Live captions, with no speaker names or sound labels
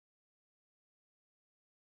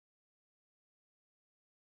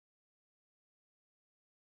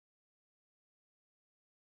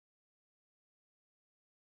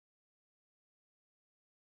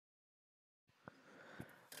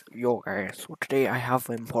Yo guys, so today I have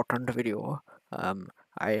an important video.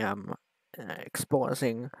 I am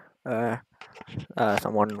exposing uh,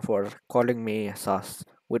 someone for calling me sus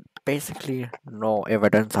with basically no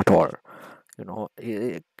evidence at all.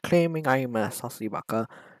 Claiming I'm a Sussy Baka,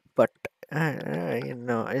 but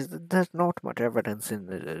there's not much evidence in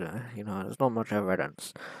the, there's not much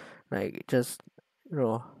evidence. Like just you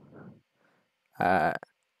know, uh,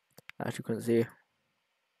 as you can see,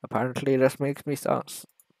 apparently this makes me sus,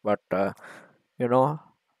 but you know,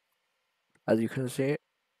 as you can see,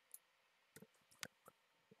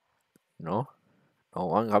 no. No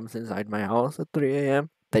one comes inside my house at 3 a.m.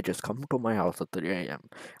 They just come to my house at 3 a.m.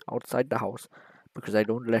 outside the house because I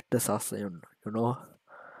don't let the sus in.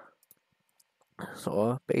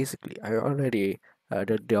 So basically, I already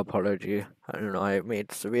did the apology. I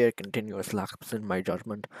made severe continuous lapse in my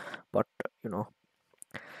judgment, but you know,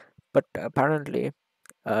 but apparently,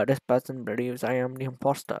 this person believes I am the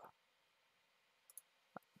imposter.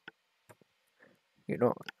 You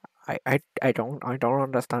know, I don't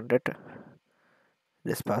understand it.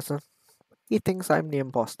 This person, he thinks I'm the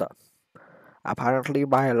imposter. Apparently,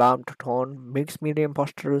 my alarm tone makes me the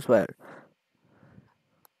imposter as well.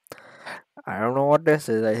 I don't know what this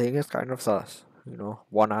is. I think it's kind of sus.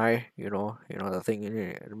 One eye. The thing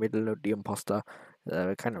in the middle of the imposter.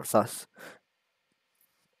 Kind of sus.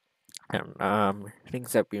 And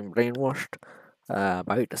things have been brainwashed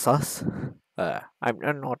by the sus. I'm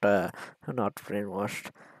not brainwashed.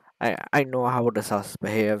 I know how the sus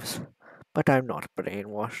behaves, but I'm not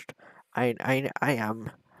brainwashed. I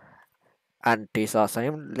am anti-sus. I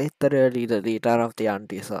am literally the leader of the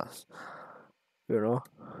anti-sus. You know,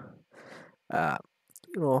 uh,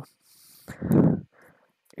 you know,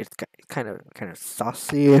 it's kind of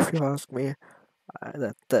sussy if you ask me.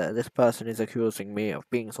 That this person is accusing me of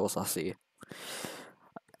being so sussy.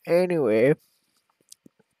 Anyway,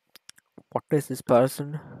 what is this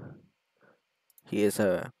person? He is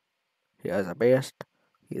a he is a based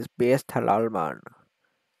he is based halal man.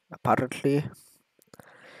 Apparently,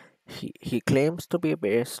 he claims to be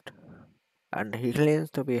based and he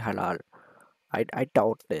claims to be halal. I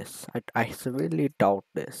doubt this. I severely doubt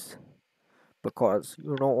this because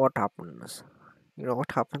you know what happens. You know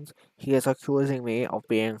what happens? He is accusing me of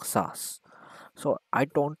being sus. So I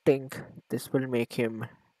don't think this will make him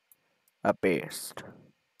a based.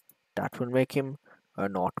 That will make him a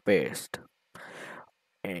not based.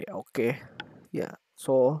 Okay, yeah.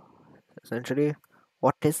 So essentially,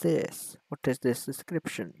 what is this? What is this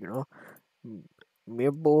description? M-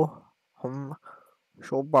 Mebo, hum,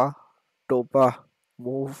 shoba, toba,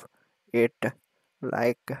 move it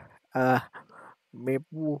like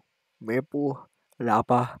mebu, mebu,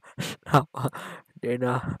 lapa, lapa,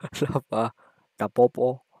 dena, lapa,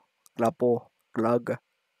 tapopo, glapo, glug,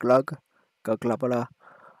 glug, gaglabala,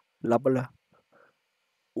 labala,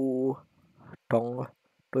 oo, tong,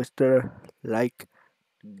 twister, like,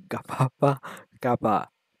 gapapa, gapa.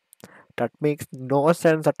 That makes no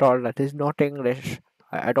sense at all. That is not English.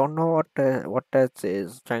 I don't know what that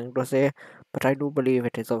is trying to say, but I do believe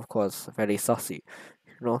it is, of course, very sussy.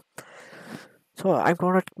 You know. So I'm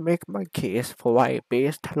gonna make my case for why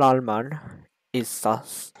based halal man is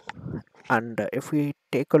sus. And if we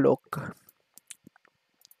take a look,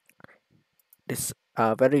 this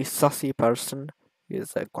very sussy person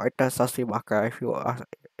is quite a sussy baka,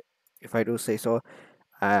 if I do say so.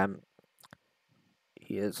 Um,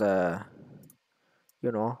 he is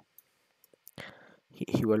you know,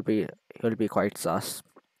 he will be quite sus.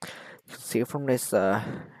 You can see from this he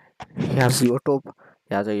has YouTube.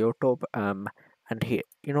 He has a YouTube and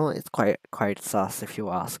it's quite sus if you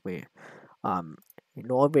ask me.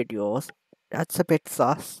 No videos. That's a bit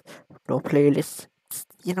sus. No playlists.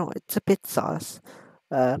 It's a bit sus.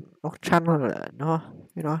 No channel. No,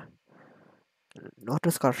 no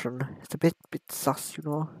discussion. It's a bit sus.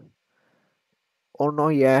 Oh no,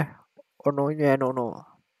 yeah. Oh no, yeah, no, no.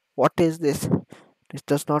 What is this? This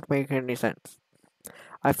does not make any sense.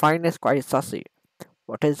 I find this quite sussy.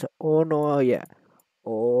 What is oh no, yeah?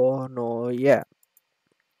 Oh no, yeah.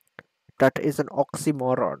 That is an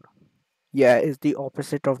oxymoron. Yeah is the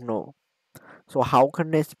opposite of no. So how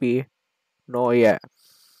can this be no, yeah?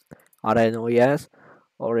 Are I no yes?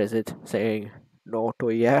 Or is it saying no to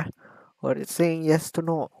yeah? Or it's saying yes to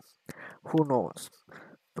no? Who knows?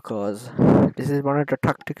 Because this is one of the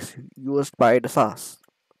tactics used by the SAS.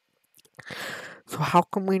 So how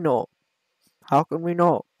can we know? How can we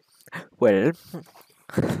know? Well,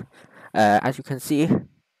 as you can see,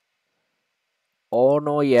 oh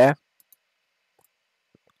no yeah,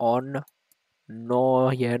 on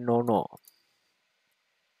no yeah no no,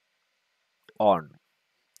 on.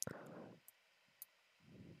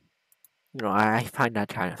 I find that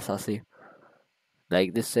kind of sussy.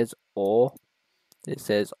 Like this says "o," this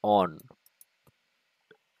says "on."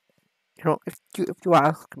 If you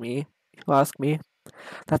ask me,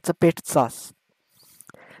 that's a bit sus.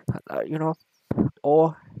 You know,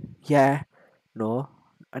 "oh," yeah, no,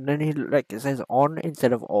 and then he like it says "on"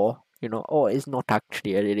 instead of "oh." "Oh" is not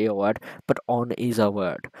actually a really a word, but "on" is a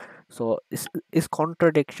word. So it's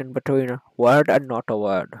contradiction between a word and not a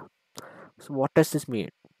word. So what does this mean?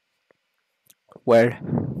 Well,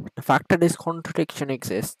 the fact that this contradiction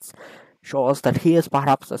exists shows that he is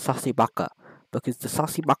perhaps a Sussy Baka, because the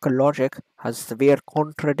Sussy Baka logic has severe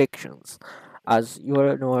contradictions, as you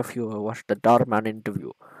will know if you watched the Darman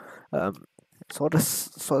interview. Um, so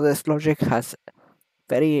this logic has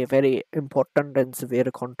very very important and severe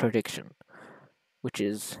contradiction, which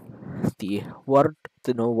is the word,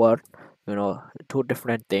 the no word, two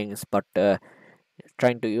different things, but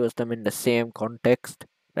trying to use them in the same context,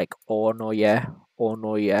 like oh no yeah, oh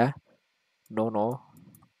no yeah, no no.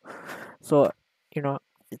 So, you know,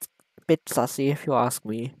 it's a bit sussy if you ask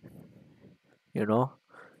me, you know.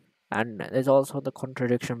 And there's also the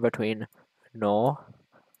contradiction between no,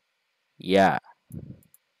 yeah.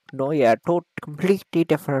 No, yeah, two completely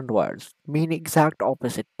different words mean exact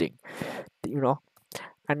opposite thing, you know.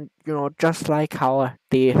 And just like how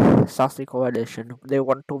the Sassy coalition, they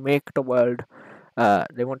want to make the world,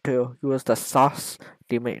 they want to use the sus.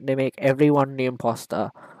 They make everyone the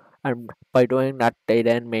imposter, and by doing that, they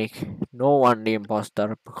then make no one the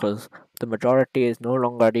imposter because the majority is no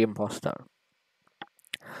longer the imposter.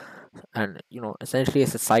 And essentially,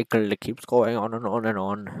 it's a cycle that keeps going on and on and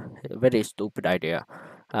on. A very stupid idea.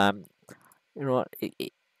 Um,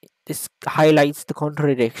 this highlights the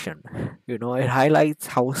contradiction. It highlights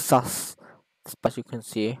how sus. As you can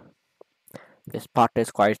see, this part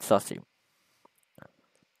is quite sussy.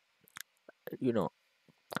 You know,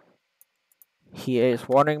 he is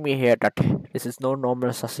warning me here that this is no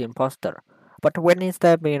normal sussy imposter. But when is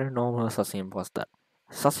there being a normal sussy imposter?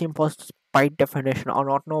 Sussy imposters, by definition, are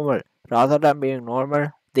not normal. Rather than being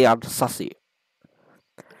normal, they are sussy.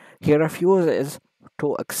 He refuses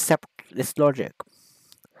to accept this logic.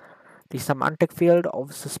 The semantic field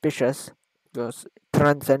of suspicious, just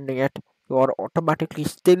transcending it, you are automatically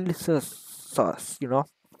still sus.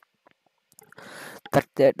 That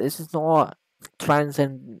this is not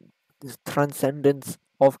this transcendence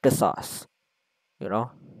of the sus.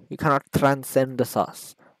 You cannot transcend the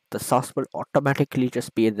sus. The sus will automatically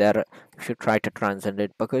just be there if you try to transcend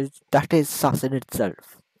it, because that is sus in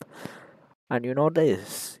itself. And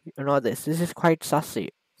this is quite sussy.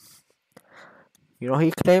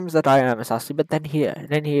 He claims that I am a sussy, but then he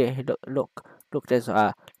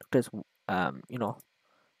there's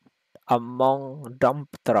among dump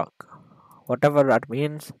truck, whatever that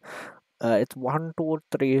means. It's 1, 2,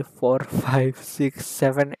 3, 4, 5, 6,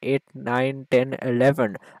 7, 8, 9, 10,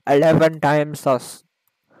 11. 11 times sus.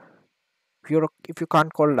 If you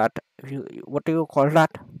can't call that, what do you call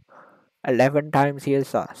that? 11 times he is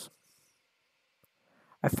sus.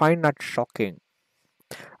 I find that shocking.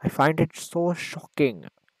 I find it so shocking.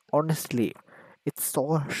 Honestly, it's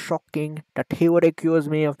so shocking that he would accuse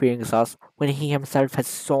me of being sus when he himself has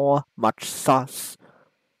so much sus.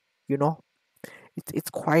 You know,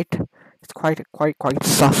 it's quite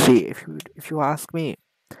sussy if you ask me.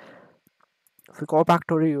 If we go to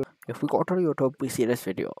YouTube, we see this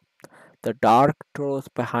video. The dark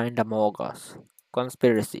truth behind amogus.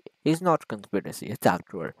 Conspiracy. It's not conspiracy. It's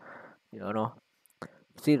actual. You know.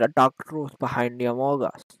 See the dark truth behind the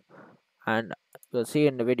amogus, and you'll see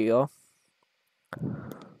in the video.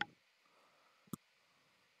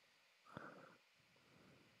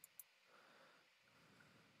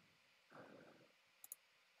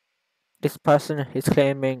 This person is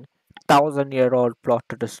claiming 1,000-year-old plot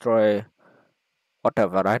to destroy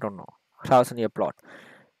whatever, I don't know. 1,000-year plot.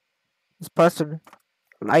 This person,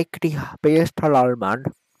 like the based halal man,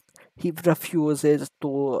 he refuses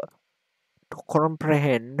to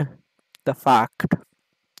comprehend the fact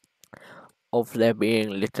of there being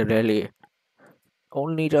literally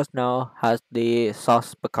only just now has the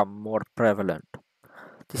sauce become more prevalent.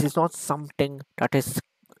 This is not something that is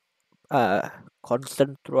uh,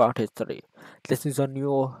 constant throughout history. This is a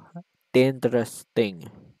new dangerous thing.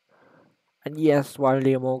 And yes, while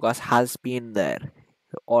the Among Us has been there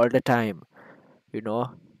all the time, you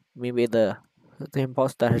know, maybe the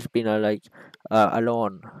imposter has been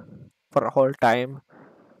alone for a whole time.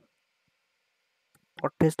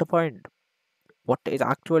 What is the point? What is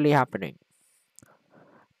actually happening?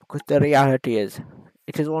 Because the reality is,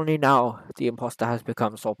 it is only now the imposter has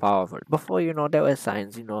become so powerful. Before, there were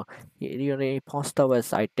signs, the imposter was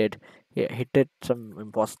sighted. He did some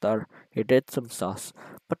imposter, he did some sus,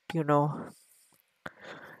 but it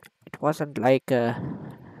wasn't like a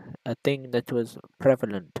thing that was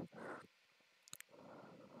prevalent.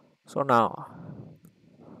 So now,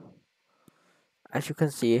 as you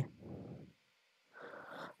can see,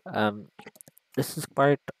 um, this is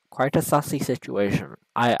quite a sussy situation.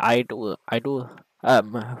 I do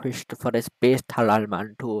wish for this based halal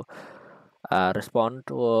man to respond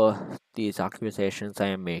to these accusations I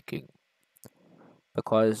am making,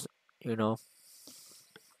 because you know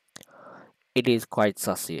it is quite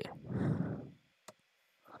sussy.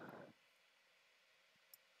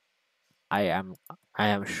 I am I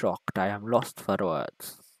am shocked. I am lost for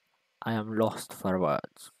words. I am lost for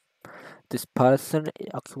words. This person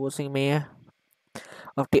accusing me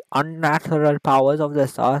of the unnatural powers of the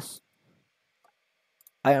sauce.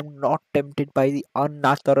 I am not tempted by the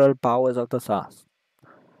unnatural powers of the sauce.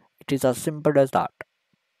 It is as simple as that.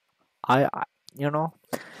 I you know,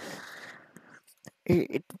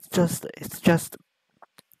 it's just,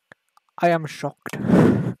 I am shocked.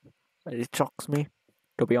 It shocks me,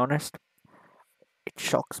 to be honest. It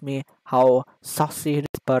shocks me how saucy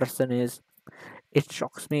this person is. It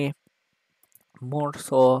shocks me more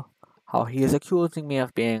so how he is accusing me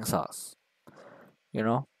of being sus. You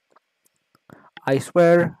know, I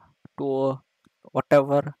swear to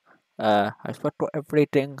whatever, I swear to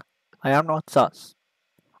everything, I am not sus.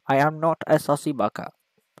 I am not a Sussy Baka.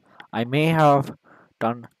 I may have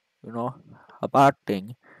done, you know, a bad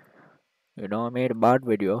thing, made a bad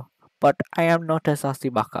video, but I am not a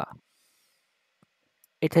Sussy Baka.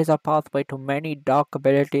 It is a pathway to many dark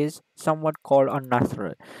abilities, somewhat called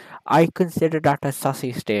unnatural. I consider that a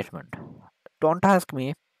sussy statement. Don't ask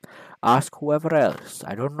me, ask whoever else.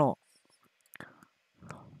 I don't know.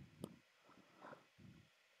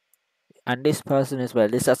 And this person as well,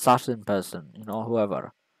 this assassin person,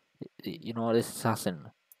 whoever, this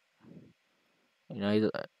assassin,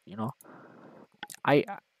 I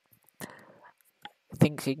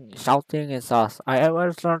thinking shouting is us. I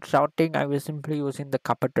was not shouting. I was simply using the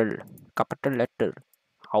capital letter.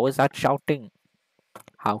 How is that shouting?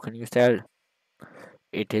 How can you tell?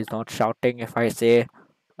 It is not shouting if I say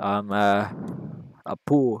a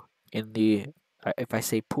poo in the if I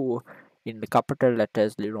say poo in the capital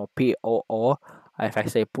letters, P-O-O. If I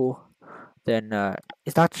say poo, then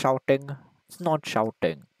is that shouting? It's not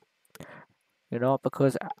shouting,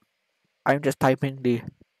 because I'm just typing the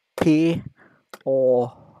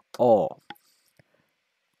P-O-O.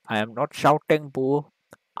 I am not shouting poo.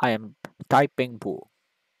 I am typing poo.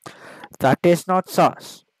 That is not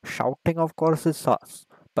sus. Shouting, of course, is sus.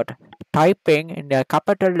 But typing in the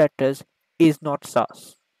capital letters is not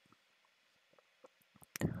sus.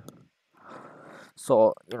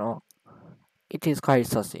 So, it is quite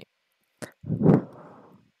sussy.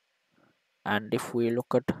 And if we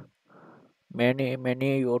look at many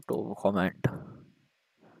YouTube comment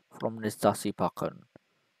from the Sussy Baka,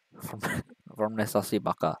 from, from the Sussy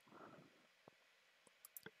Baka,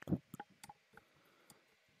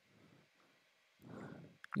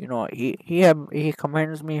 he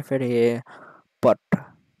comments me for a, but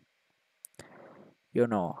you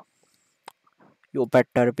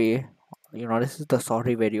better be, this is the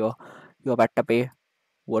sorry video. You better be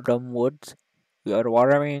Woodham Woods. You're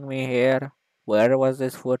worrying me here. Where was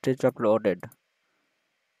this footage uploaded?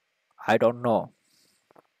 I don't know.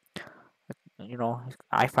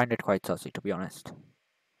 I find it quite saucy, to be honest.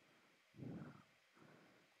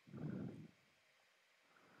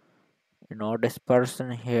 This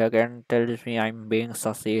person here again tells me I'm being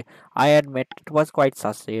saucy. I admit it was quite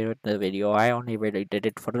saucy with the video. I only really did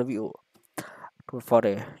it for the view. For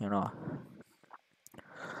the,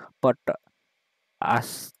 But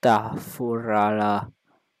astaghfirullah.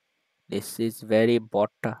 This is very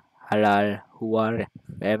bot halal who are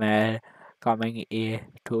female coming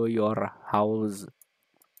to your house.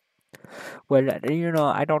 Well,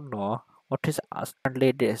 I don't know what is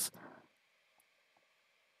apparently this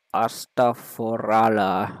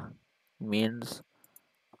astaghfirullah means.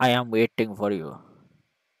 I am waiting for you.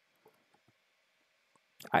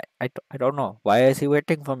 I don't know. Why is he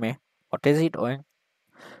waiting for me? What is he doing?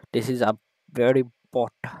 This is a very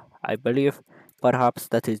bot. I believe perhaps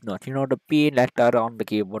that is not. The P letter on the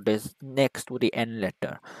keyboard is next to the N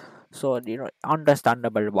letter. So,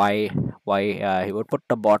 understandable why he would put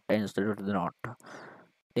the bot instead of the not.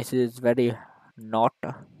 This is very not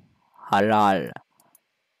halal.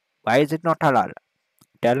 Why is it not halal?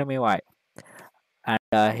 Tell me why.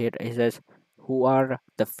 And here he says, who are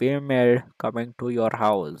the female coming to your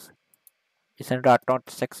house? Isn't that not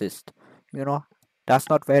sexist? You know, that's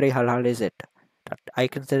not very halal, is it? That I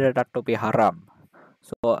consider that to be haram.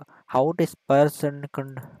 So how this person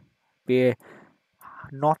can be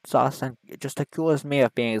not sus and just accuse me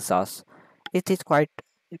of being sus? It is quite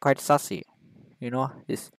sussy.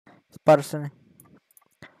 This person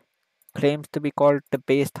claims to be called the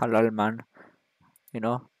best halal man. You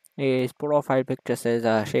know, his profile picture says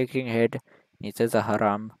a shaking head. He says a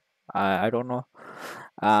haram. I don't know,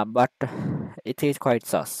 but it is quite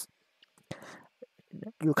sus.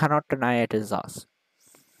 You cannot deny it is sus.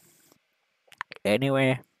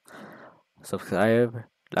 Anyway, subscribe,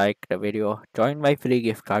 like the video, join my free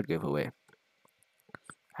gift card giveaway.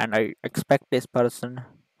 And I expect this person,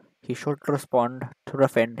 he should respond to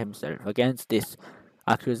defend himself against this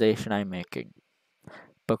accusation I'm making.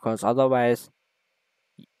 Because otherwise,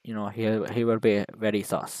 he will be very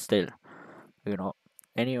sus still.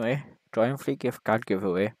 Anyway, join free gift card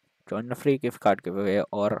giveaway. Join the free gift card giveaway,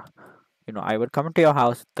 or I will come to your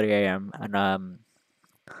house at 3 a.m. and I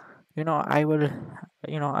will,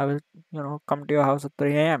 come to your house at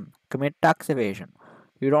 3 a.m. Commit tax evasion.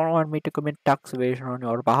 You don't want me to commit tax evasion on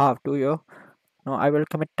your behalf, do you? No, I will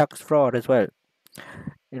commit tax fraud as well.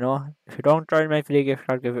 If you don't join my free gift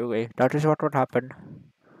card giveaway, that is what would happen.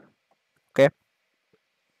 Okay?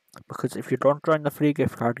 Because if you don't join the free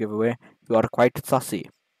gift card giveaway, you are quite sussy.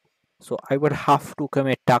 So I would have to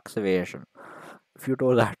commit tax evasion if you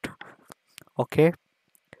do that. Okay?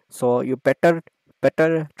 So you better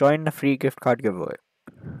join the free gift card giveaway.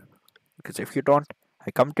 Because if you don't,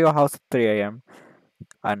 I come to your house at 3 a.m.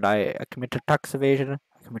 and I commit a tax evasion,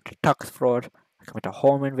 I commit a tax fraud, I commit a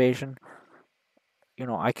home invasion.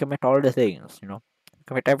 I commit all the things, I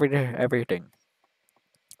commit everything.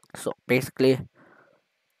 So basically,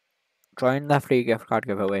 join the free gift card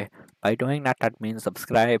giveaway. By doing that, that means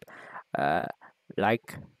subscribe, uh,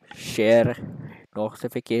 like, share,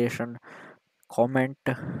 notification, comment,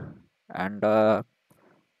 and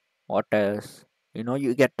what else?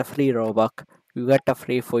 You get the free Robux. You get the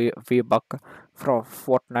free buck from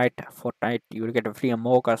Fortnite. You will get a free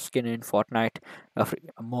amogus skin in Fortnite. A free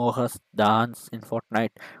amogus dance in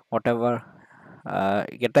Fortnite. Whatever.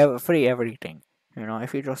 You get free everything.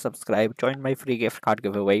 If you just subscribe, join my free gift card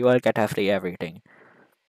giveaway, you will get a free everything.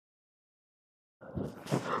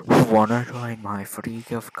 Wanna join my free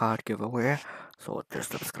gift card giveaway? So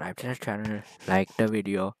just subscribe to the channel, like the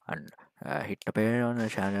video, and hit the bell on the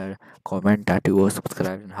channel. Comment that you were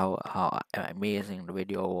subscribed and how amazing the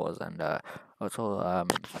video was, and also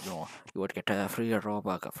you would get a free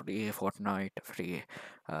Robux, a free Fortnite,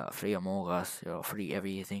 free Among Us, free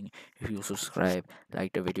everything if you subscribe,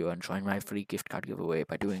 like the video, and join my free gift card giveaway.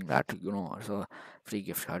 By doing that, also free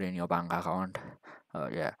gift card in your bank account.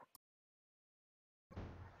 Yeah.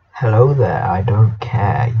 Hello there, I don't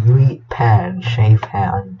care. You eat pear and shave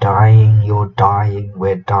hair. I'm dying, you're dying,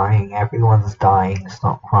 we're dying, everyone's dying.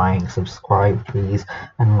 Stop crying, subscribe please,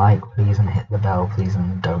 and like please, and hit the bell please,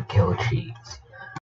 and don't kill cheese.